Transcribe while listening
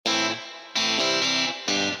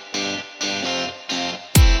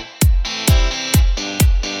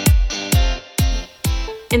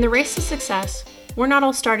In the race to success, we're not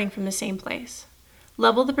all starting from the same place.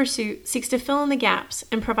 Level the Pursuit seeks to fill in the gaps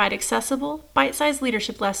and provide accessible, bite-sized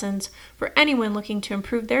leadership lessons for anyone looking to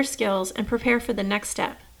improve their skills and prepare for the next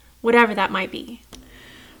step, whatever that might be.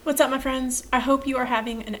 What's up, my friends? I hope you are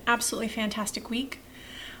having an absolutely fantastic week.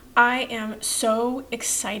 I am so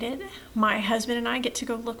excited. My husband and I get to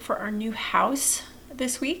go look for our new house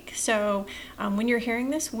this week. So when you're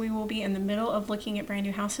hearing this, we will be in the middle of looking at brand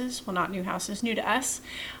new houses. Well, not new houses, new to us,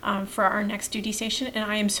 for our next duty station. And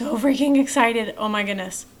I am so freaking excited. Oh my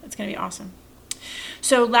goodness, it's going to be awesome.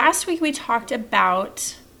 So last week we talked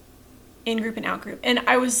about in-group and out-group. And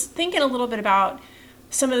I was thinking a little bit about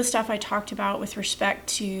some of the stuff I talked about with respect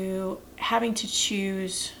to having to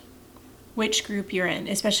choose which group you're in,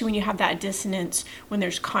 especially when you have that dissonance, when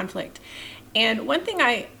there's conflict. And one thing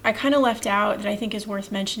I kind of left out that I think is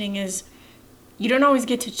worth mentioning is you don't always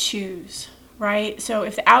get to choose, right? So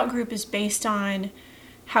if the out group is based on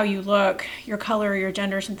how you look, your color, your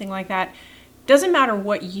gender, something like that, doesn't matter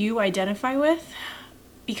what you identify with,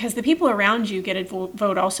 because the people around you get a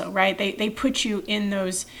vote also, right? They put you in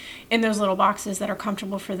those little boxes that are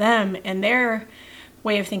comfortable for them and their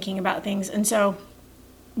way of thinking about things. And so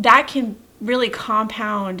that can really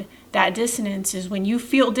compound that dissonance is when you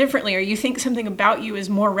feel differently or you think something about you is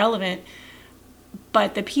more relevant,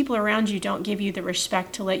 but the people around you don't give you the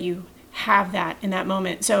respect to let you have that in that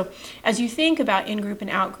moment. So as you think about in-group and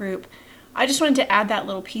out-group, I just wanted to add that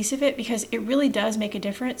little piece of it because it really does make a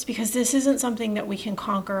difference, because this isn't something that we can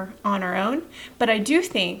conquer on our own. But I do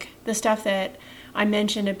think the stuff that I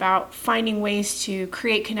mentioned about finding ways to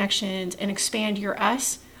create connections and expand your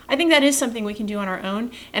us, I think that is something we can do on our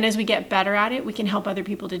own. And as we get better at it, we can help other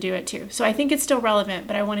people to do it too. So I think it's still relevant,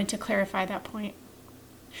 but I wanted to clarify that point.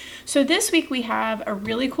 So this week we have a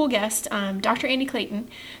really cool guest, Dr. Andy Clayton.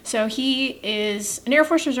 So he is an Air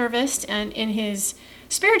Force reservist, and in his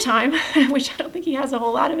spare time, which I don't think he has a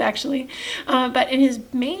whole lot of actually, but in his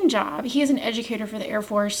main job, he is an educator for the Air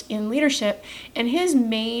Force in leadership, and his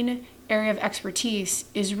main area of expertise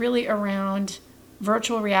is really around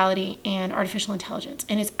virtual reality and artificial intelligence.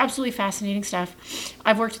 And it's absolutely fascinating stuff.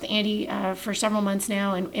 I've worked with Andy for several months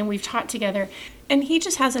now, and we've taught together. And he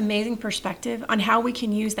just has amazing perspective on how we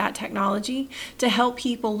can use that technology to help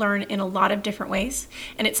people learn in a lot of different ways.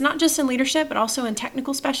 And it's not just in leadership, but also in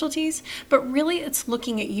technical specialties. But really, it's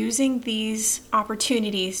looking at using these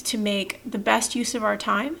opportunities to make the best use of our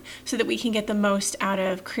time so that we can get the most out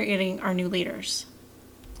of creating our new leaders.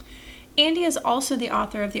 Andy is also the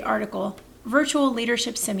author of the article, Virtual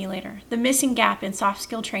Leadership Simulator, the Missing Gap in Soft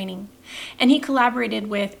Skill Training. And he collaborated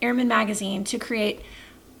with Airman Magazine to create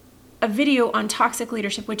a video on toxic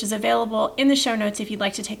leadership, which is available in the show notes if you'd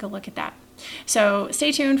like to take a look at that. So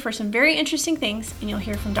stay tuned for some very interesting things, and you'll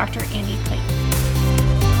hear from Dr. Andy Clayton.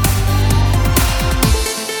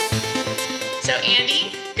 So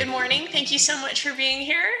Andy, good morning. Thank you so much for being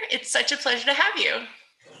here. It's such a pleasure to have you.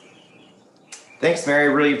 Thanks, Mary.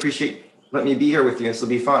 I really appreciate letting me be here with you. This will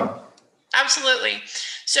be fun. Absolutely.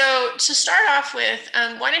 So to start off with,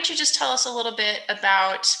 why don't you just tell us a little bit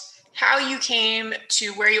about how you came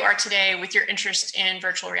to where you are today with your interest in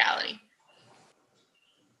virtual reality?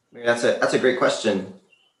 That's a great question.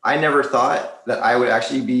 I never thought that I would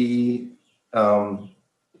actually be,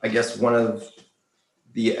 I guess, one of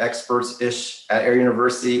the experts-ish at Air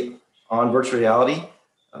University on virtual reality.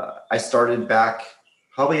 I started back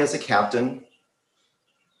probably as a captain.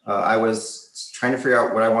 I was trying to figure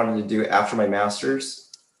out what I wanted to do after my master's,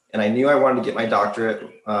 and I knew I wanted to get my doctorate.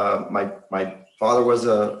 My father was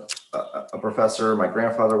a professor. My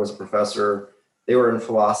grandfather was a professor. They were in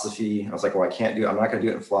philosophy. I was like, well, I'm not going to do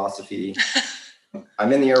it in philosophy.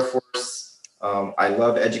 I'm in the Air Force. I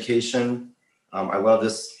love education. I love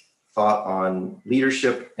this thought on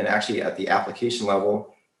leadership and actually at the application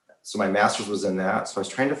level. So my master's was in that. So I was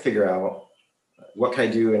trying to figure out what can I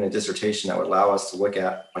do in a dissertation that would allow us to look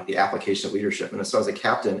at like the application of leadership. And so I was a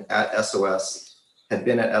captain at SOS, had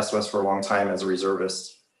been at SOS for a long time as a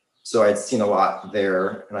reservist. So I'd seen a lot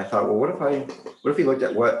there. And I thought, well, what if we looked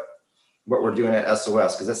at what we're doing at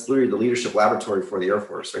SOS? Because that's literally the leadership laboratory for the Air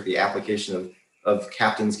Force, right? The application of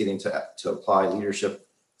captains getting to apply leadership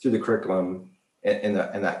through the curriculum in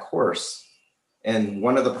that course. And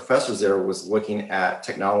one of the professors there was looking at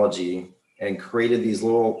technology and created these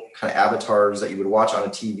little kind of avatars that you would watch on a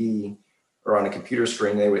TV or on a computer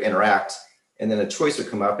screen. They would interact, and then a choice would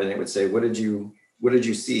come up, and it would say, "What did you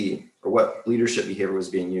see, or what leadership behavior was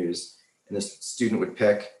being used?" And the student would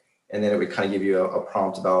pick, and then it would kind of give you a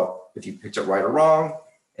prompt about if you picked it right or wrong,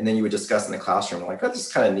 and then you would discuss in the classroom. Like, oh, this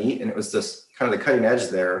is kind of neat, and it was just kind of the cutting edge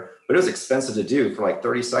there. But it was expensive to do for like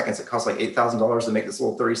 30 seconds. It cost like $8,000 to make this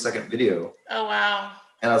little 30-second video. Oh wow!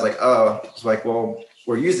 And I was like, oh, it's like, well,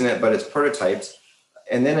 we're using it, but it's prototyped.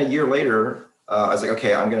 And then a year later, I was like,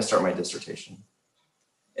 okay, I'm going to start my dissertation.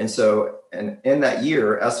 And so, and in that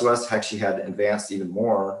year, SOS actually had advanced even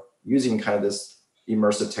more using kind of this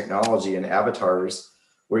immersive technology and avatars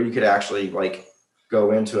where you could actually like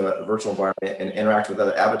go into a virtual environment and interact with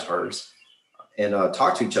other avatars and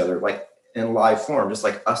talk to each other like in live form, just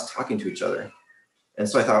like us talking to each other. And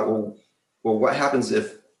so I thought, well, what happens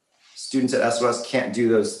if students at SOS can't do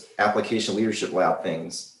those application leadership lab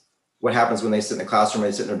things? What happens when they sit in the classroom,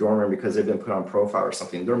 they sit in a dorm room because they've been put on profile or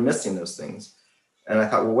something? They're missing those things. And I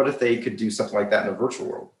thought, well, what if they could do something like that in a virtual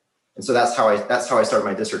world? And so that's how I started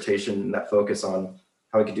my dissertation, and that focus on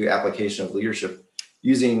how we could do application of leadership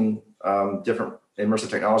using different immersive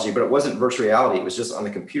technology. But it wasn't virtual reality; it was just on the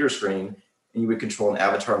computer screen, and you would control an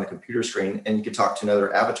avatar on the computer screen, and you could talk to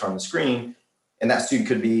another avatar on the screen, and that student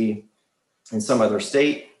could be in some other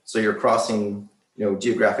state. So you're crossing,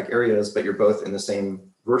 geographic areas, but you're both in the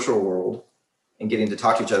same virtual world and getting to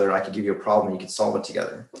talk to each other. And I could give you a problem, and you could solve it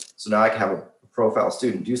together. So now I can have a profile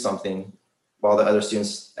student do something while the other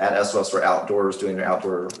students at SOS were outdoors doing their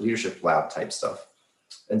outdoor leadership lab type stuff.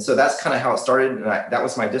 And so that's kind of how it started. And that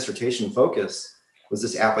was my dissertation focus, was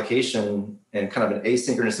this application and kind of an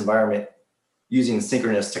asynchronous environment using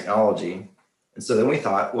synchronous technology. And so then we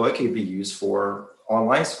thought, well, it could be used for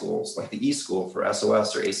online schools like the eSchool for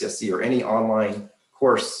SOS or ACSC or any online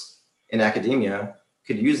course in academia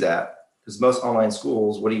could use that. Because most online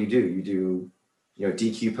schools, what do? You do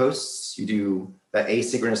DQ posts, you do that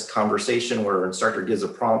asynchronous conversation where an instructor gives a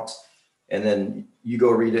prompt and then you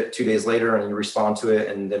go read it 2 days later and you respond to it.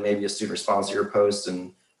 And then maybe a student responds to your post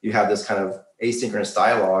and you have this kind of asynchronous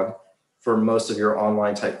dialogue for most of your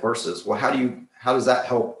online type courses. Well, how does that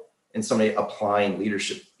help in somebody applying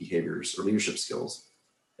leadership behaviors or leadership skills?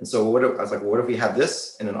 And so I was like, well, what if we have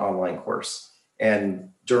this in an online course?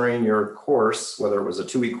 And during your course, whether it was a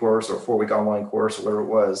 2-week course or a 4-week online course or whatever it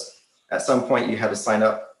was, at some point you had to sign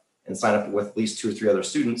up with at least 2 or 3 other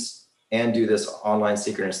students and do this online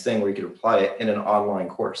synchronous thing where you could apply it in an online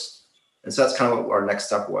course. And so that's kind of what our next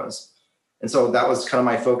step was. And so that was kind of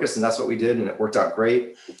my focus, and that's what we did, and it worked out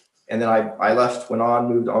great. And then I left, went on,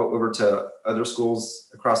 moved over to other schools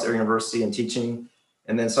across Air University and teaching.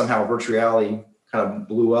 And then somehow virtual reality kind of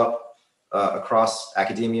blew up across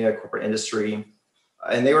academia, corporate industry.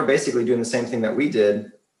 And they were basically doing the same thing that we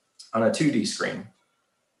did on a 2D screen.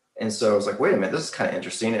 And so I was like, wait a minute, this is kind of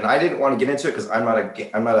interesting. And I didn't want to get into it because I'm not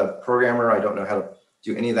a programmer. I don't know how to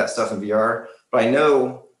do any of that stuff in VR, but I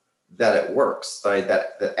know that it works, right?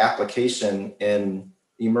 That the application in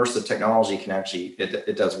immersive technology can actually,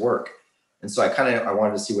 it does work. And so I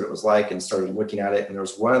wanted to see what it was like and started looking at it. And there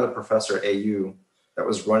was one other professor at AU that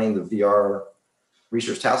was running the VR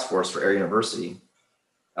research task force for Air University.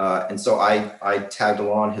 And so I tagged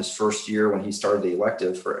along his first year when he started the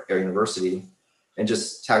elective for Air University, and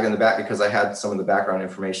just tagged in the back because I had some of the background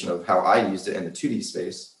information of how I used it in the 2D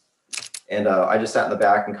space. And I just sat in the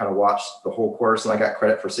back and kind of watched the whole course, and I got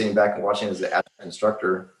credit for sitting back and watching as the adjunct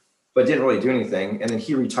instructor, but didn't really do anything. And then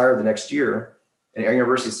he retired the next year, and Air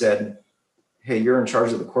University said, hey, you're in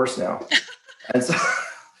charge of the course now. And so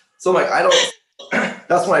I'm like,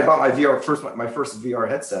 that's when I bought my first VR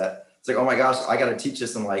headset. It's like, oh my gosh, I got to teach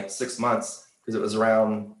this in like 6 months, because it was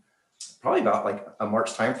around probably about like a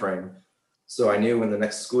March timeframe. So I knew when the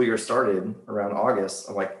next school year started around August,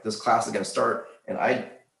 I'm like, this class is going to start. And I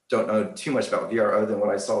don't know too much about VR other than what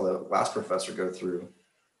I saw the last professor go through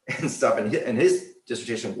and stuff. And his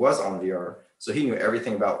dissertation was on VR. So he knew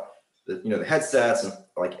everything about the headsets and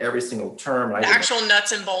like every single term. The actual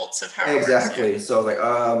nuts and bolts of how exactly. It works. So like,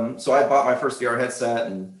 so I bought my first VR headset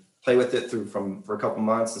and played with it for a couple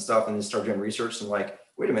months and stuff, and then started doing research and like,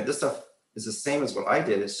 wait a minute, this stuff is the same as what I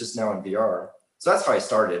did. It's just now in VR. So that's how I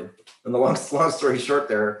started. And the long story short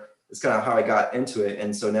there is kind of how I got into it.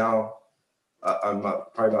 And so now I'm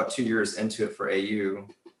probably about 2 years into it for AU.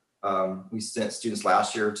 We sent students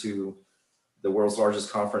last year to the world's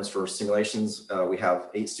largest conference for simulations. We have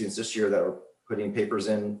 8 students this year that are putting papers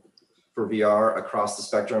in for VR across the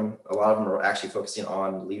spectrum. A lot of them are actually focusing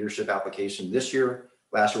on leadership application this year.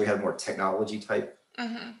 Last year we had more technology type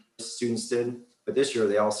students did, but this year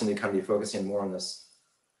they all seem to kind of be focusing more on this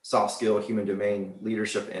soft skill, human domain,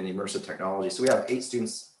 leadership, and immersive technology. So we have 8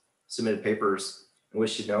 students submitted papers, and we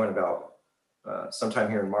should know in about sometime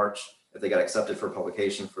here in March if they got accepted for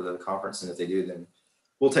publication for the conference. And if they do, then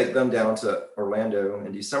we'll take them down to Orlando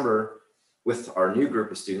in December with our new group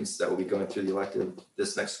of students that will be going through the elective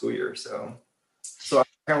this next school year. So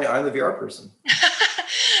apparently I'm the VR person.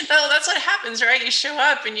 Well, that's what happens, right? You show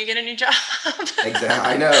up and you get a new job. Exactly,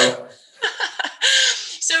 I know.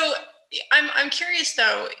 So I'm curious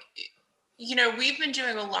though, we've been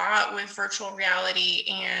doing a lot with virtual reality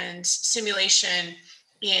and simulation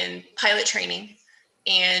in pilot training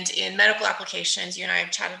and in medical applications. You and I have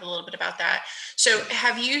chatted a little bit about that. So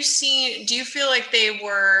do you feel like they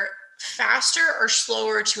were faster or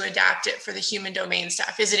slower to adapt it for the human domain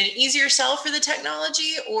staff? Is it an easier sell for the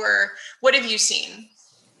technology, or what have you seen?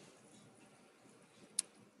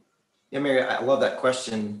 Yeah, Mary, I love that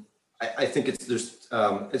question. I think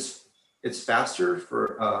it's faster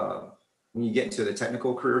for when you get into the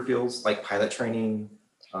technical career fields like pilot training.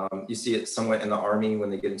 You see it somewhat in the Army when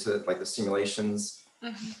they get into like the simulations.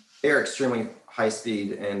 Mm-hmm. They're extremely high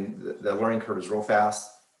speed and the learning curve is real fast,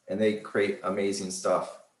 and they create amazing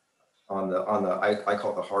stuff on the I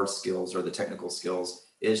call it the hard skills or the technical skills.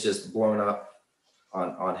 It's just blown up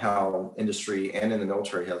on how industry and in the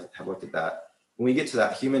military have looked at that. When we get to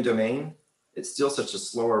that human domain, it's still such a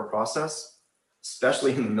slower process,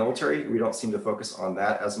 especially in the military. We don't seem to focus on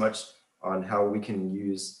that as much, on how we can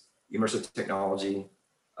use immersive technology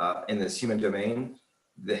in this human domain.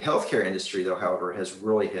 The healthcare industry, though, however, has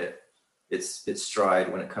really hit its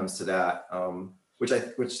stride when it comes to that, which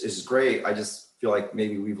is great. I just feel like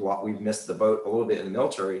maybe we've missed the boat a little bit in the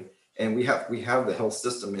military, and we have the health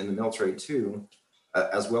system in the military too,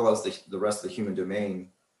 as well as the rest of the human domain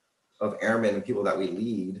of airmen and people that we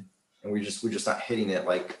lead, and we're just not hitting it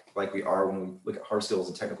like we are when we look at hard skills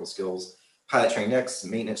and technical skills. Pilot training next,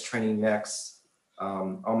 maintenance training next.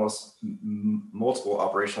 Almost multiple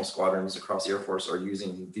operational squadrons across the Air Force are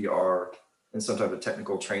using VR in some type of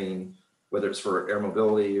technical training, whether it's for air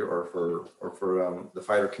mobility or for the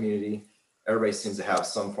fighter community. Everybody seems to have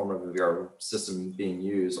some form of a VR system being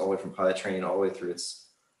used, all the way from pilot training all the way through its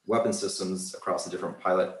weapon systems across the different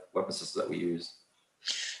pilot weapon systems that we use.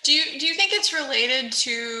 Do you think it's related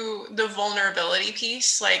to the vulnerability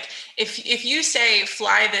piece? Like if you say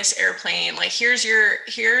fly this airplane, like here's your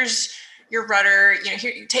rudder,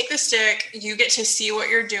 here, take the stick, you get to see what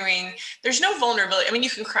you're doing. There's no vulnerability. I mean, you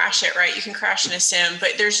can crash it, right? You can crash in a sim,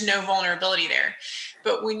 but there's no vulnerability there.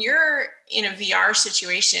 But when you're in a VR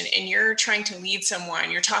situation and you're trying to lead someone,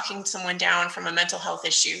 you're talking someone down from a mental health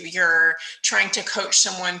issue, you're trying to coach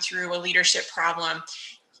someone through a leadership problem,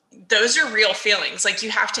 those are real feelings. Like, you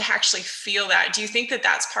have to actually feel that. Do you think that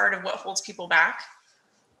that's part of what holds people back?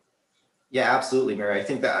 Yeah, absolutely, Mary. I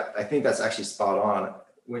think that's actually spot on.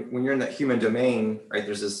 When you're in that human domain, right,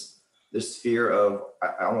 there's this fear of,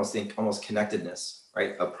 I almost think, almost connectedness,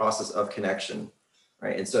 right? A process of connection,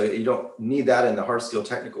 right? And so you don't need that in the hard skill,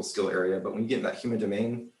 technical skill area, but when you get in that human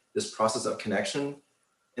domain, this process of connection,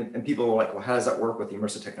 and people are like, well, how does that work with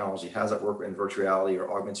immersive technology? How does that work in virtual reality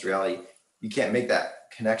or augmented reality? You can't make that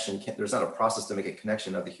connection. There's not a process to make a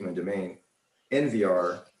connection of the human domain in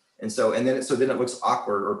VR. And so then it looks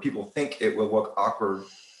awkward, or people think it will look awkward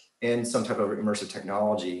in some type of immersive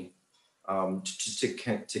technology,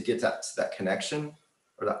 to get that connection,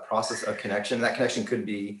 or that process of connection. That connection could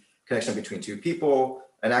be connection between two people,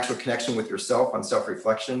 an actual connection with yourself on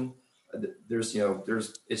self-reflection.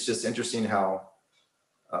 It's just interesting how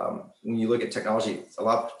when you look at technology, a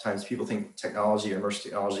lot of times people think technology or immersive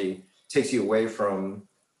technology takes you away from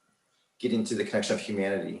getting to the connection of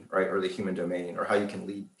humanity, right? Or the human domain, or how you can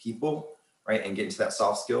lead people, right? And get into that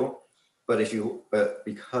soft skill. But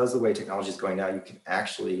because the way technology is going now, you can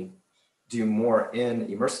actually do more in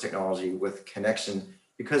immersive technology with connection,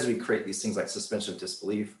 because we create these things like suspension of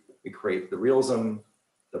disbelief. We create the realism,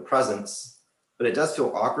 the presence, but it does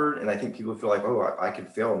feel awkward. And I think people feel like, oh, I could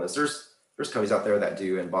fail in this. There's companies out there that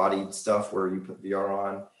do embodied stuff where you put VR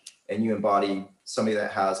on and you embody somebody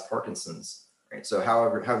that has Parkinson's, right? So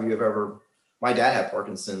my dad had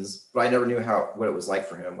Parkinson's, but I never knew what it was like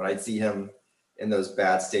for him. When I'd see him in those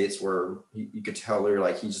bad states where you could tell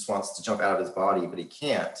he just wants to jump out of his body, but he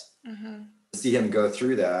can't. Mm-hmm. See him go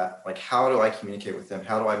through that, like, how do I communicate with him?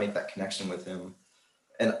 How do I make that connection with him?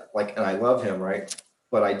 And I love him, right?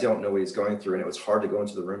 But I don't know what he's going through. And it was hard to go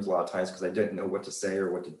into the rooms a lot of times because I didn't know what to say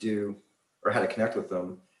or what to do or how to connect with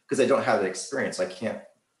them, because I don't have that experience. I can't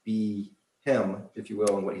be him, if you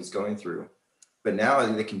will, and what he's going through. But now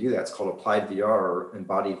they can do that. It's called applied VR or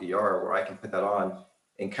embodied VR, where I can put that on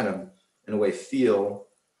and kind of, in a way, feel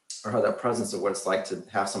or have that presence of what it's like to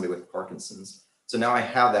have somebody with Parkinson's. So now I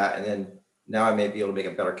have that, and then now I may be able to make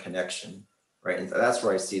a better connection, right? And that's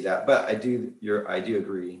where I see that. But I do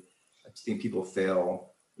agree. I think people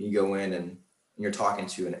fail when you go in and you're talking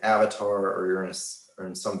to an avatar, or you're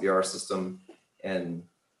in some VR system, and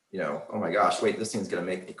oh my gosh, wait, this thing's gonna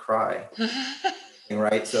make me cry.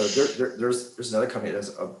 Right? So there's another company that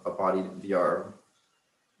does a bodied VR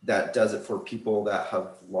that does it for people that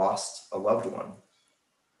have lost a loved one.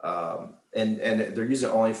 And they're using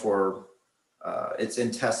it only for It's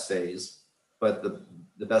in test phase, but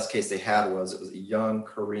the best case they had was it was a young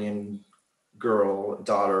Korean girl,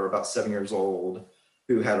 daughter, about 7 years old,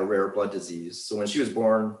 who had a rare blood disease. So when she was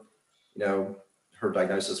born, you know, her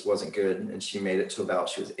diagnosis wasn't good, and she made it to about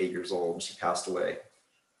she was 8 years old, and she passed away.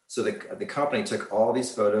 So the company took all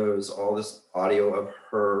these photos, all this audio of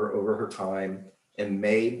her over her time, and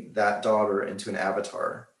made that daughter into an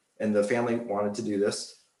avatar. And the family wanted to do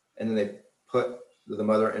this, and then they put the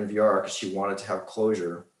mother in VR because she wanted to have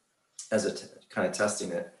closure as a kind of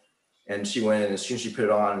testing it. And she went in, as soon as she put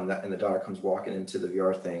it on, and the daughter comes walking into the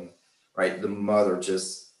VR thing, right? The mother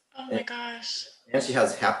just, Oh my gosh. and she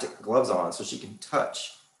has haptic gloves on so she can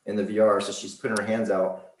touch in the VR. So she's putting her hands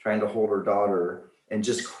out, trying to hold her daughter and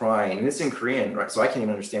just crying. And it's in Korean, right? So I can't even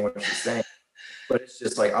understand what she's saying. But it's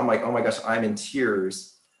just like, I'm like, oh my gosh, I'm in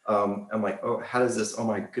tears. I'm like, oh, how does this, oh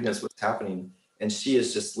my goodness, what's happening? And she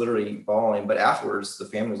is just literally bawling. But afterwards, the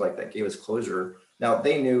family was like, that gave us closure. Now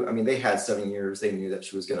they knew, I mean, they had 7 years, they knew that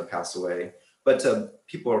she was going to pass away. But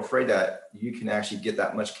people are afraid that you can actually get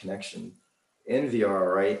that much connection in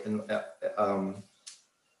VR, right?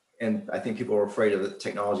 And I think people are afraid of the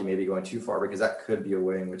technology maybe going too far, because that could be a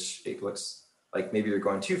way in which it looks like maybe you're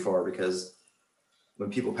going too far, because when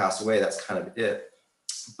people pass away, that's kind of it.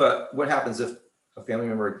 But what happens if a family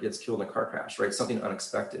member gets killed in a car crash, right? Something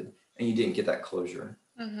unexpected, and you didn't get that closure.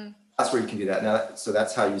 Mm-hmm. That's where you can do that. Now, so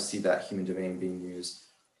that's how you see that human domain being used.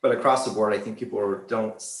 But across the board, I think people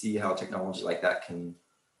don't see how technology like that can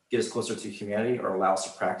get us closer to humanity, or allow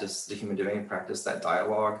us to practice the human domain, practice that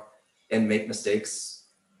dialogue, and make mistakes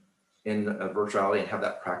in a virtual reality and have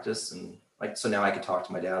that practice. And like, so now I could talk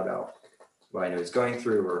to my dad about what I know he's going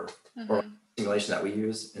through, or simulation that we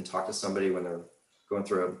use, and talk to somebody when they're going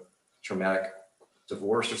through a traumatic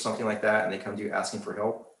divorce or something like that, and they come to you asking for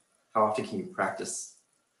help. How often can you practice,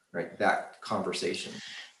 right, that conversation?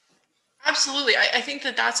 Absolutely. I think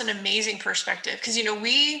that that's an amazing perspective, because, you know,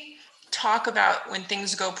 we talk about when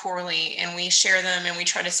things go poorly and we share them and we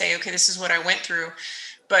try to say, okay, this is what I went through,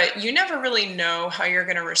 but you never really know how you're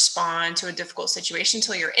going to respond to a difficult situation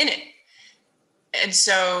until you're in it. And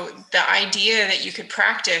so the idea that you could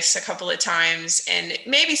practice a couple of times and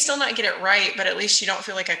maybe still not get it right, but at least you don't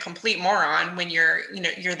feel like a complete moron when you're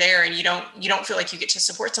there, and you don't feel like you get to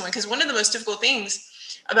support someone. Because one of the most difficult things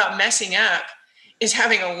about messing up is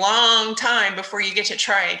having a long time before you get to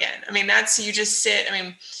try again. I mean, you just sit. I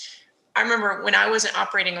mean, I remember when I wasn't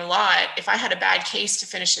operating a lot, if I had a bad case to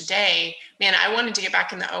finish a day, man, I wanted to get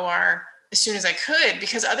back in the OR as soon as I could,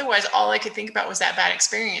 because otherwise all I could think about was that bad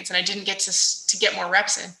experience, and I didn't get to get more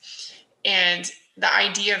reps in. And the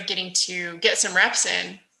idea of getting to get some reps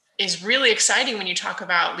in is really exciting when you talk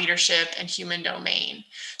about leadership and human domain.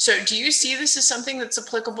 So do you see this as something that's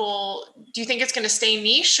applicable? Do you think it's going to stay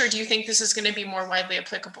niche, or do you think this is going to be more widely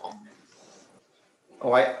applicable?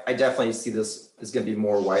 Oh, I definitely see this is going to be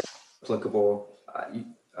more widely applicable.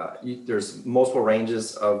 There's multiple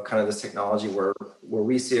ranges of kind of this technology where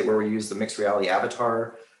we see it, where we use the mixed reality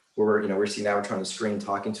avatar, where we're seeing an avatar on the screen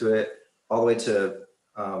talking to it, all the way to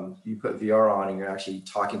you put VR on and you're actually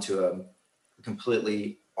talking to a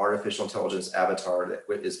completely artificial intelligence avatar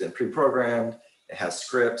that has been pre-programmed. It has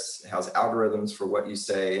scripts, it has algorithms for what you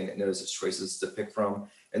say, and it knows its choices to pick from.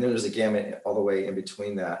 And then there's a gamut all the way in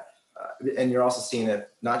between that. And you're also seeing it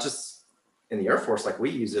not just in the Air Force like we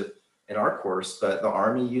use it in our course, but the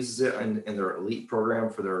Army uses it in their elite program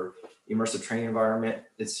for their immersive training environment.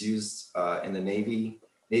 It's used in the Navy.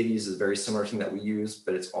 Navy uses a very similar thing that we use,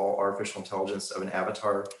 but it's all artificial intelligence of an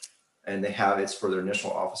avatar. And it's for their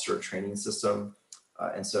initial officer training system.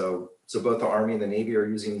 And so both the Army and the Navy are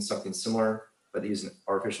using something similar, but they use an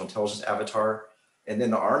artificial intelligence avatar. And then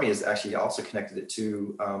the Army has actually also connected it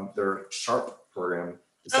to their SHARP program.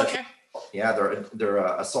 It's Okay. Their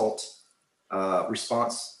assault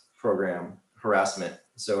response program, harassment.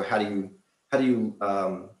 So how do you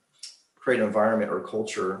create an environment or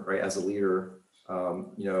culture, right, as a leader,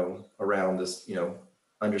 around this,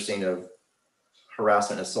 understanding of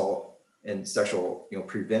harassment, assault, and sexual,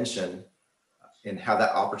 prevention, and have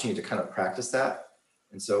that opportunity to kind of practice that.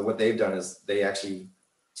 And so what they've done is they actually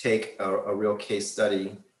take a real case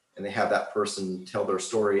study, and they have that person tell their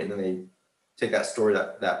story, and then they take that story,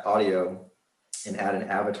 that audio, and add an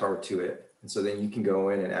avatar to it. And so then you can go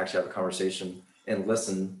in and actually have a conversation and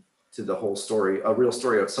listen to the whole story, a real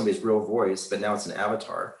story of somebody's real voice, but now it's an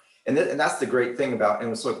avatar. And that's the great thing about,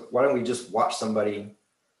 and so why don't we just watch somebody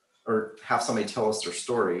or have somebody tell us their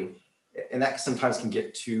story? And that sometimes can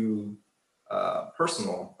get too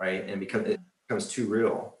personal, right? And it becomes too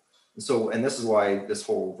real. And this is why this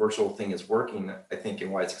whole virtual thing is working, I think,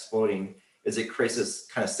 and why it's exploding, is it creates this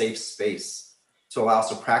kind of safe space to allow us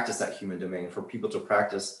to practice that human domain, for people to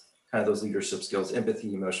practice kind of those leadership skills,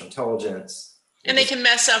 empathy, emotional intelligence. And they can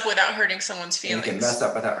mess up without hurting someone's feelings. And you can mess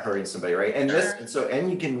up without hurting somebody, right? And Sure. and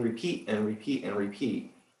you can repeat and repeat and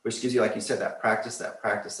repeat, which gives you, like you said, that practice.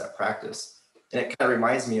 And it kind of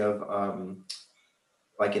reminds me of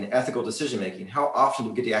like in ethical decision making. How often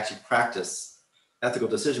do we get to actually practice ethical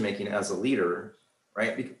decision making as a leader,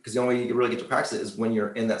 right? Because the only way you really get to practice it is when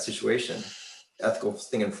you're in that situation, ethical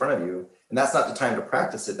thing in front of you. And that's not the time to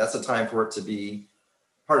practice it. That's the time for it to be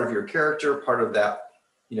part of your character, part of that,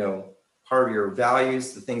 part of your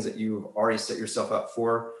values, the things that you've already set yourself up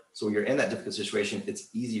for. So when you're in that difficult situation, it's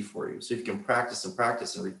easy for you. So if you can practice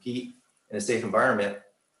and repeat in a safe environment,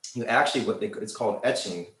 you actually, it's called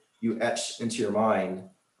etching. You etch into your mind,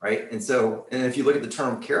 right? And if you look at the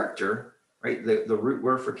term character, right, the root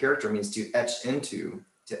word for character means to etch into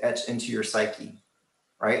your psyche,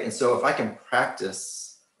 right? And so if I can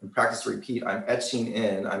practice repeat, I'm etching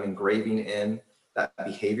in, I'm engraving in that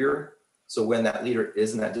behavior. So when that leader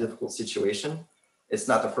is in that difficult situation, it's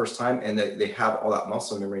not the first time, and they have all that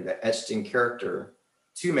muscle memory, that etched in character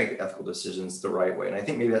to make ethical decisions the right way. And I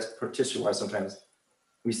think maybe that's particularly why sometimes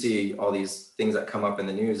we see all these things that come up in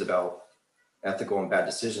the news about ethical and bad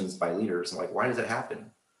decisions by leaders. I'm like, why does it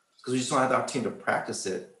happen? Because we just don't have the opportunity to practice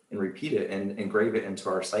it and repeat it and engrave it into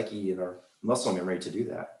our psyche and our muscle memory to do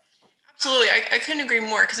that. Absolutely. I couldn't agree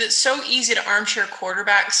more, because it's so easy to armchair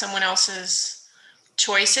quarterback someone else's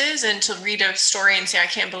choices and to read a story and say, I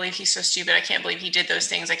can't believe he's so stupid. I can't believe he did those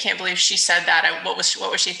things. I can't believe she said that. What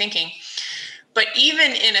was she thinking? But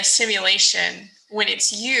even in a simulation, when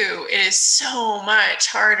it's you, it is so much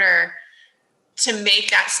harder to make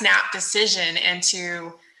that snap decision and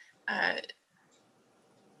to,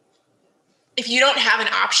 if you don't have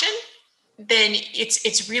an option, then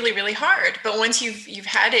it's really, really hard. But once you've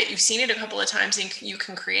had it, you've seen it a couple of times, and you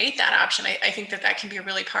can create that option. I think that can be a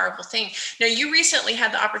really powerful thing. Now, you recently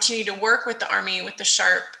had the opportunity to work with the Army, with the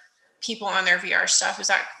SHARP people on their VR stuff.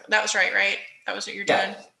 That was right? That was what you're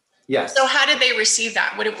doing? Yes. So how did they receive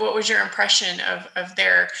that? What was your impression of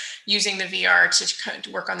their using the VR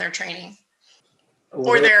to work on their training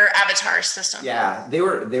or their avatar system? Yeah, they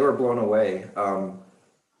were blown away.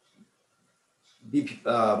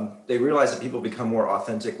 They realize that people become more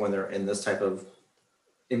authentic when they're in this type of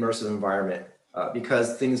immersive environment,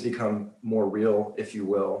 because things become more real, if you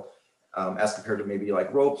will, as compared to maybe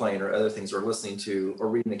like role playing or other things, or listening to or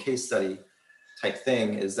reading a case study type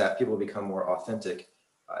thing, is that people become more authentic.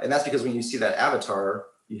 And that's because when you see that avatar,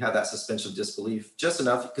 you have that suspension of disbelief just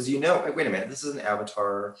enough, because wait a minute, this is an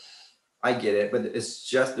avatar. I get it, but there's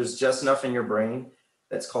just enough in your brain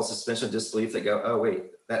that's called suspension of disbelief that go, oh wait,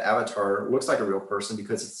 that avatar looks like a real person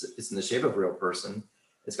because it's in the shape of a real person.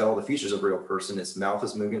 It's got all the features of a real person. Its mouth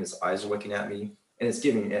is moving, its eyes are looking at me, and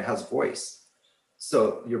it has voice.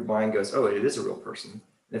 So your mind goes, oh, it is a real person.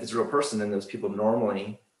 And if it's a real person, then those people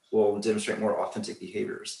normally will demonstrate more authentic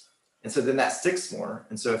behaviors. And so then that sticks more.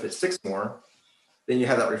 And so if it sticks more, then you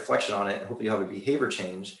have that reflection on it, and hopefully you have a behavior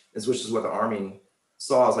change, which is what the Army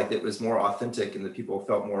saw, is like it was more authentic, and the people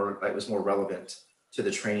felt more like it was more relevant to the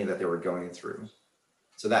training that they were going through.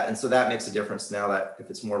 So that makes a difference now, that if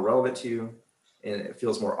it's more relevant to you and it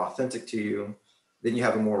feels more authentic to you, then you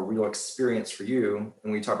have a more real experience for you. And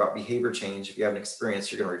when we talk about behavior change, if you have an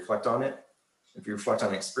experience, you're going to reflect on it. If you reflect on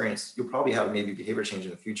an experience, you'll probably have maybe behavior change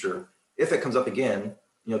in the future. If it comes up again,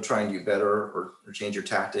 try and do better or change your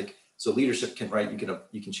tactic. So leadership can, right,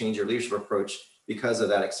 you can change your leadership approach because of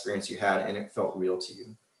that experience you had and it felt real to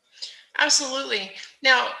you. Absolutely.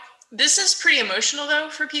 Now, this is pretty emotional though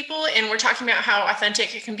for people, and we're talking about how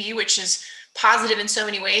authentic it can be, which is positive in so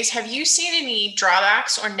many ways. Have you seen any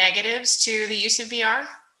drawbacks or negatives to the use of VR?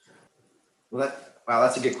 Well,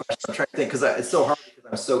 that's a good question. I'm trying to think, because it's so hard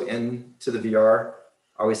because I'm so into the VR.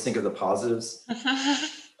 I always think of the positives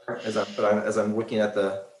as I'm looking at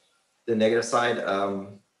the negative side.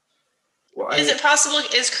 Is it possible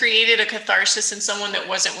it's created a catharsis in someone that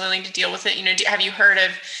wasn't willing to deal with it? Have you heard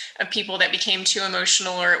of people that became too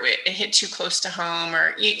emotional, or it hit too close to home,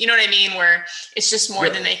 or you know what I mean, where it's just more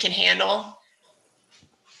than they can handle?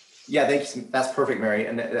 Yeah, that's perfect, Mary.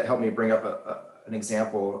 And that helped me bring up an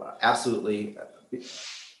example. Absolutely.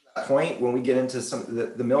 At point when we get into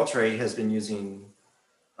the military has been using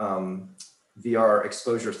VR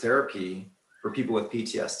exposure therapy for people with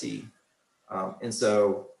PTSD.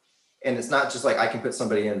 And it's not just like I can put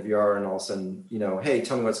somebody in VR and all of a sudden, hey,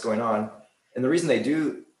 tell me what's going on. And the reason they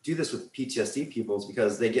do this with PTSD people is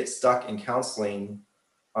because they get stuck in counseling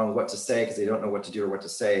on what to say because they don't know what to do or what to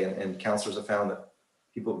say. And counselors have found that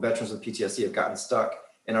veterans with PTSD have gotten stuck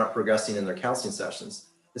and aren't progressing in their counseling sessions.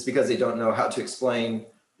 It's because they don't know how to explain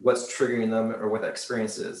what's triggering them or what that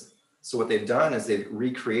experience is. So what they've done is they've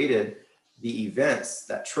recreated the events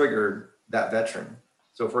that triggered that veteran.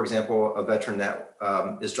 So for example, a veteran that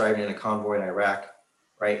is driving in a convoy in Iraq,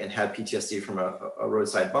 right, and had PTSD from a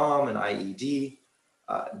roadside bomb, an IED,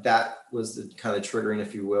 that was the kind of triggering,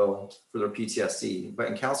 if you will, for their PTSD. But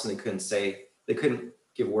in counseling, they couldn't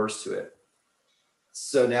give words to it.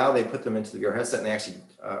 So now they put them into the VR headset, and they actually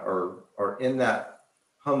are in that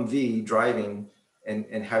Humvee driving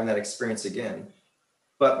and having that experience again.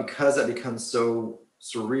 But because that becomes so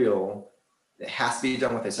surreal, it has to be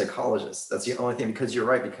done with a psychologist. That's the only thing, because you're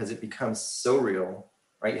right, because it becomes so real,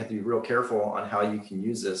 right? You have to be real careful on how you can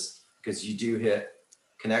use this, because you do hit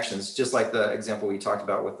connections, just like the example we talked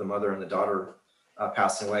about with the mother and the daughter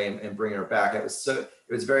passing away and bringing her back. It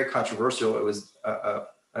was very controversial. It was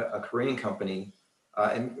a Korean company.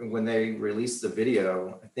 And when they released the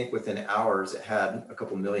video, I think within hours it had a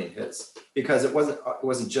couple million hits, because it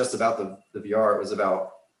wasn't just about the VR. It was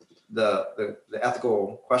about the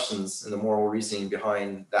ethical questions and the moral reasoning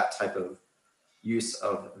behind that type of use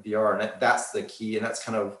of VR. And that's the key. And that's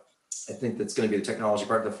kind of, I think that's going to be the technology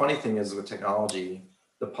part. The funny thing is with technology,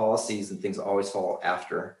 the policies and things always fall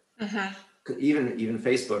after. Mm-hmm. Even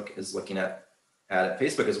Facebook is looking at it.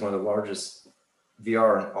 Facebook is one of the largest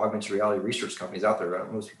VR and augmented reality research companies out there.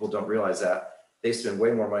 Most people don't realize that. They spend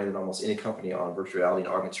way more money than almost any company on virtual reality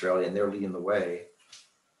and augmented reality, and they're leading the way.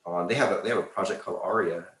 They have a project called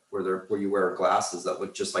Aria, where you wear glasses that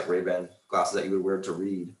look just like Ray-Ban glasses that you would wear to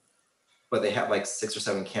read, but they have like 6 or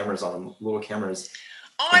 7 cameras on them, little cameras.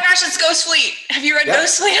 Oh my gosh, it's Ghost Fleet. Have you read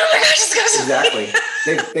Ghost Fleet? Oh my gosh, it's Ghost Fleet.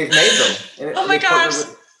 Exactly. They've made them. Oh my gosh.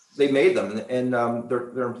 They made them, and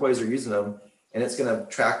their employees are using them, and it's going to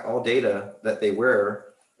track all data that they wear.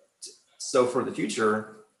 So for the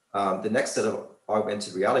future, the next set of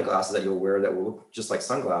augmented reality glasses that you'll wear that will look just like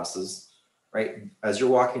sunglasses, right? As you're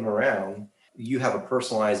walking around, you have a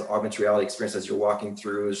personalized augmented reality experience as you're walking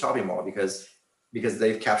through the shopping mall, because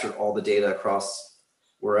they've captured all the data across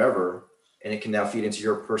wherever, and it can now feed into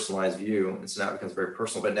your personalized view. And so now it becomes very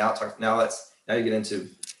personal. But now you get into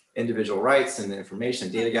individual rights and the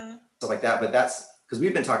information, data, stuff like that. But that's because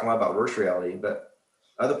we've been talking a lot about virtual reality, but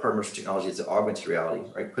other part of virtual technology is augmented reality,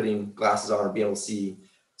 right? Putting glasses on or being able to see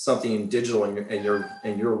something digital in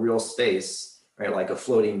your real space, right? Like a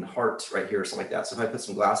floating heart right here or something like that. So if I put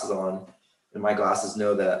some glasses on and my glasses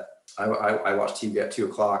know that I watch TV at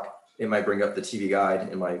 2:00, it might bring up the TV guide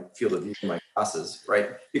in my field of view in my glasses,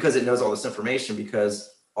 right? Because it knows all this information,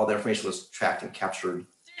 because all the information was tracked and captured.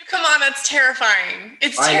 Dude, come on, that's terrifying.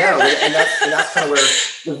 It's terrifying. I know, and that's kind of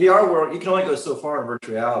where the VR world, you can only go so far in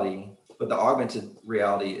virtual reality, but the augmented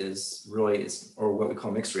reality or what we call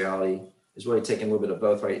mixed reality, is really taking a little bit of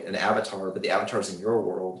both, right? An avatar, but the avatar's in your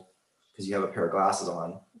world because you have a pair of glasses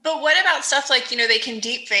on. But what about stuff like, they can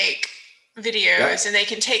deep fake videos, and they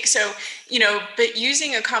can take, but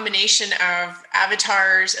using a combination of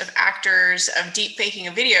avatars, of actors, of deep faking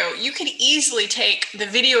a video, you could easily take the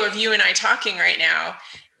video of you and I talking right now,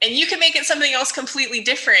 and you can make it something else completely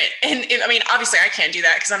different. And obviously I can't do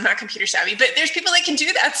that because I'm not computer savvy, but there's people that can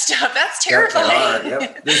do that stuff. That's terrifying.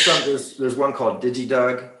 Yep. There's one called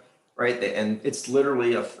DigiDoug, right? And it's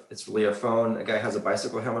really a phone. A guy has a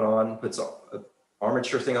bicycle helmet on, puts an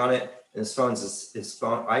armature thing on it, and his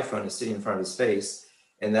iPhone is sitting in front of his face,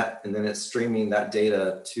 and then it's streaming that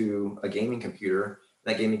data to a gaming computer.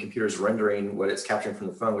 That gaming computer is rendering what it's capturing from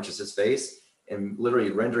the phone, which is his face, and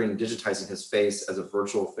literally rendering, digitizing his face as a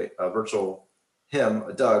virtual him,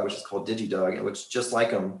 a Doug, which is called DigiDoug. It looks just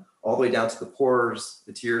like him, all the way down to the pores,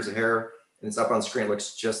 the tears, the hair, and it's up on screen. It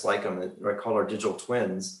looks just like him. I call our digital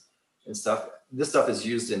twins and stuff. This stuff is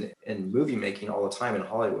used in movie making all the time in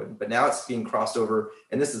Hollywood, but now it's being crossed over.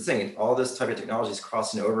 And this is the thing, all this type of technology is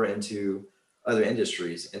crossing over into other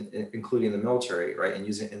industries, including the military, right? And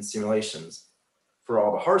using it in simulations for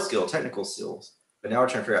all the hard skill, technical skills. But now we're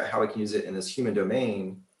trying to figure out how we can use it in this human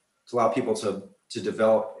domain to allow people to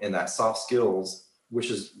develop in that soft skills, which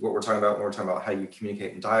is what we're talking about when we're talking about how you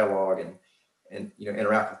communicate in dialogue and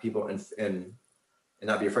interact with people and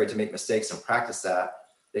not be afraid to make mistakes and practice that.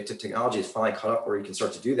 The technology is finally caught up where you can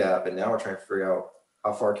start to do that, but now we're trying to figure out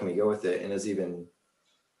how far can we go with it, and is even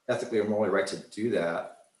ethically or morally right to do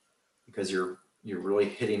that, because you're really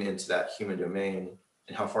hitting into that human domain,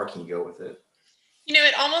 and how far can you go with it?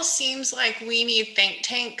 It almost seems like we need think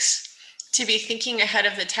tanks to be thinking ahead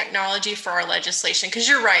of the technology for our legislation, because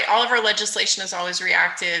you're right, all of our legislation is always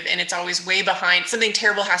reactive and it's always way behind. Something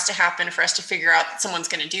terrible has to happen for us to figure out that someone's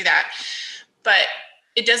going to do that. But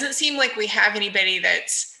it doesn't seem like we have anybody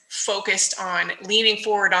that's focused on leaning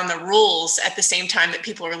forward on the rules at the same time that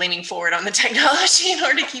people are leaning forward on the technology in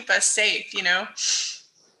order to keep us safe,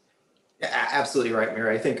 Yeah, absolutely right,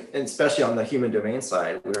 Mary. I think, and especially on the human domain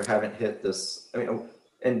side, we haven't hit this. I mean,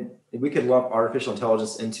 and we could lump artificial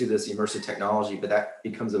intelligence into this immersive technology, but that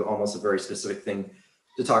becomes almost a very specific thing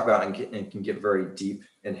to talk about, and can get very deep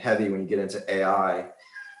and heavy when you get into AI.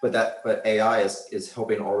 But AI is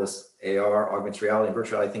helping all this AR, augmented reality, and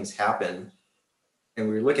virtual reality things happen. And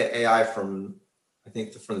we look at AI from, I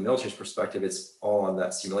think from the military's perspective, it's all on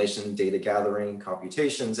that simulation, data gathering,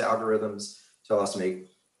 computations, algorithms to allow us to make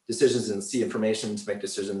decisions and see information to make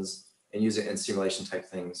decisions and use it in simulation type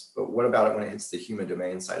things. But what about it when it hits the human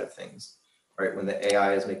domain side of things, right? When the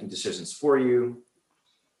AI is making decisions for you,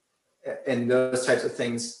 and those types of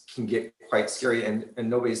things can get quite scary. And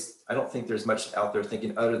I don't think there's much out there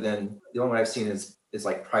thinking other than the only one I've seen is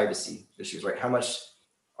like privacy issues, right? How much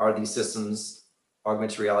are these systems,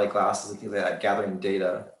 augmented reality glasses and things like that, gathering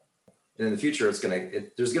data? And in the future, there's going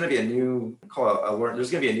to be a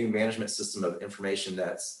new management system of information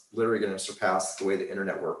that's literally going to surpass the way the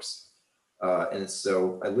internet works. And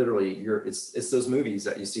so it's those movies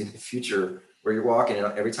that you see in the future where you're walking and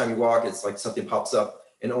every time you walk, it's like something pops up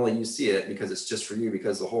and only you see it because it's just for you,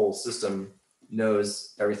 because the whole system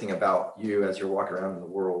knows everything about you as you're walking around in the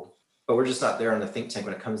world. But we're just not there in the think tank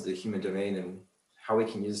when it comes to the human domain and how we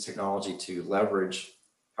can use technology to leverage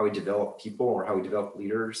how we develop people or how we develop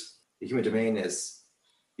leaders. The human domain is,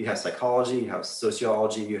 you have psychology, you have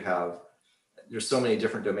sociology, there's so many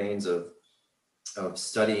different domains of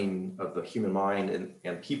studying of the human mind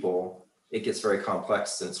and people. It gets very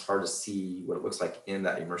complex and it's hard to see what it looks like in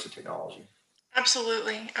that immersive technology.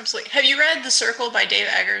 Absolutely. Absolutely. Have you read The Circle by Dave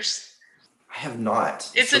Eggers? I have not.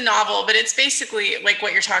 It's a novel, but it's basically like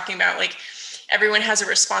what you're talking about. Like everyone has a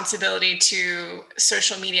responsibility to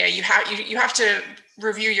social media. You have to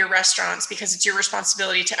review your restaurants because it's your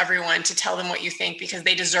responsibility to everyone to tell them what you think because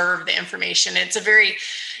they deserve the information. It's a very,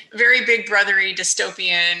 very big brothery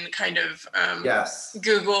dystopian kind of yes.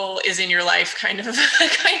 Google is in your life kind of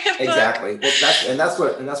exactly. Well, that's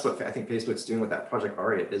what I think Facebook's doing with that Project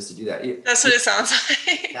Aria is to do that. That's what it sounds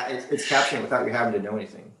like. It's capturing without you having to know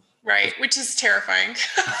anything. Right, which is terrifying.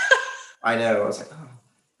 I know. I was like,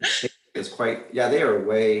 oh, it's quite. Yeah, they're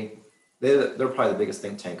probably the biggest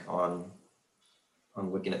think tank on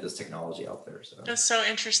looking at this technology out there. So that's so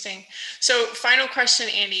interesting. So, final question,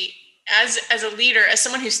 Andy. As a leader, as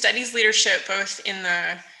someone who studies leadership both in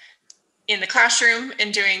the classroom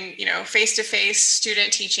and doing face-to-face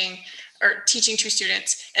student teaching or teaching to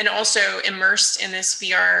students, and also immersed in this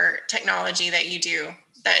VR technology that you do,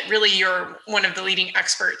 that really you're one of the leading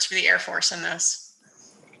experts for the Air Force in this.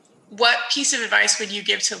 What piece of advice would you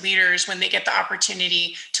give to leaders when they get the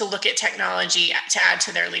opportunity to look at technology to add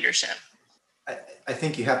to their leadership? I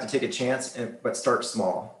think you have to take a chance, but start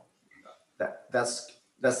small.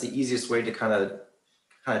 That's the easiest way to kind of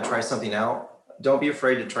try something out. Don't be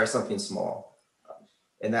afraid to try something small.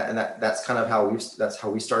 And that's kind of how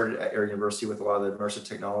we started at Air University with a lot of the immersive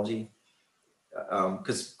technology.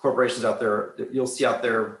 Because corporations out there, you'll see out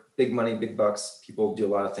there, big money, big bucks, people do a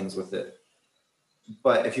lot of things with it.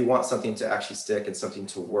 But if you want something to actually stick and something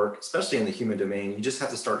to work, especially in the human domain, you just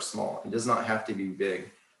have to start small. It does not have to be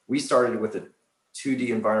big. We started with a 2D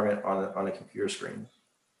environment on a computer screen,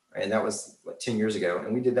 right? And that was like 10 years ago.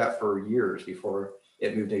 And we did that for years before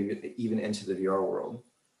it moved even into the VR world.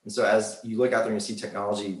 And so as you look out there and you see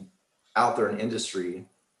technology out there in industry,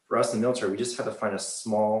 for us in the military, we just had to find a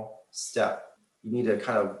small step. You need to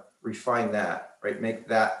kind of refine that, right? Make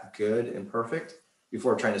that good and perfect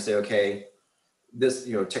before trying to say, okay, this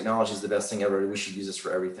technology is the best thing ever. We should use this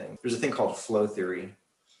for everything. There's a thing called flow theory,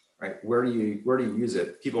 right? Where do you use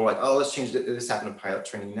it? People are like, oh, let's change it. This happened in pilot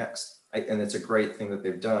training next. And it's a great thing that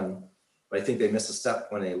they've done. But I think they missed a step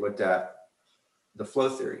when they looked at the flow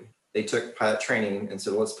theory. They took pilot training and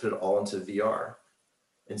said, well, let's put it all into VR.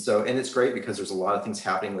 And it's great because there's a lot of things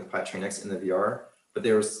happening with pilot training next in the VR, but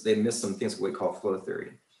they missed some things we call flow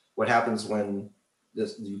theory. What happens when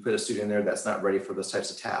you put a student in there that's not ready for those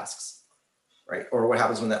types of tasks? Right? Or what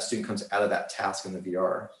happens when that student comes out of that task in the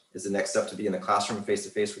VR? Is the next step to be in the classroom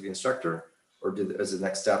face-to-face with the instructor, or is the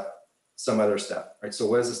next step some other step, right? So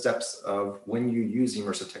what is the steps of when you use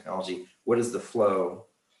immersive technology? What is the flow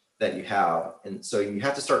that you have? And so you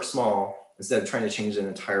have to start small instead of trying to change an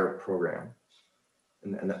entire program.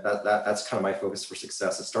 And that's kind of my focus for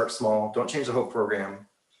success, is start small, don't change the whole program.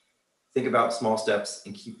 Think about small steps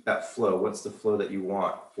and keep that flow. What's the flow that you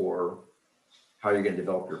want for how you're going to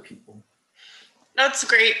develop your people? That's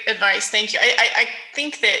great advice. Thank you. I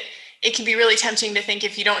think that it can be really tempting to think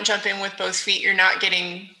if you don't jump in with both feet, you're not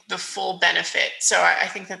getting the full benefit. So I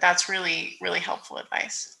think that that's really, really helpful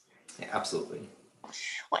advice. Yeah, absolutely.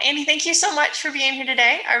 Well, Andy, thank you so much for being here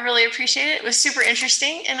today. I really appreciate it. It was super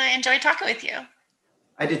interesting, and I enjoyed talking with you.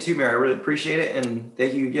 I did too, Mary. I really appreciate it. And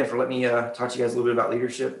thank you again for letting me talk to you guys a little bit about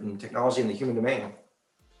leadership and technology in the human domain.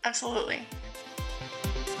 Absolutely.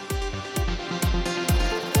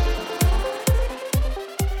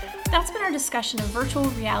 That's been our discussion of virtual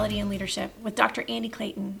reality and leadership with Dr. Andy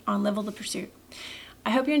Clayton on Level the Pursuit. I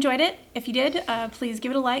hope you enjoyed it. If you did, please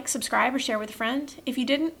give it a like, subscribe, or share with a friend. If you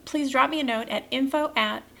didn't, please drop me a note at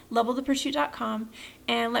info@levelthepursuit.com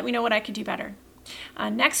and let me know what I could do better.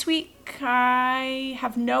 Next week, I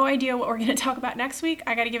have no idea what we're going to talk about next week.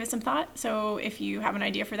 I got to give it some thought. So if you have an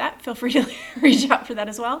idea for that, feel free to reach out for that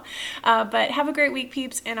as well. But have a great week,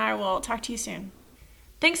 peeps, and I will talk to you soon.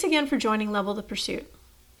 Thanks again for joining Level the Pursuit.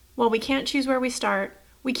 While we can't choose where we start,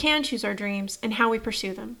 we can choose our dreams and how we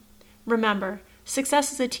pursue them. Remember,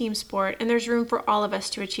 success is a team sport, and there's room for all of us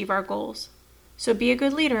to achieve our goals. So be a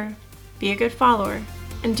good leader, be a good follower,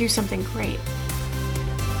 and do something great.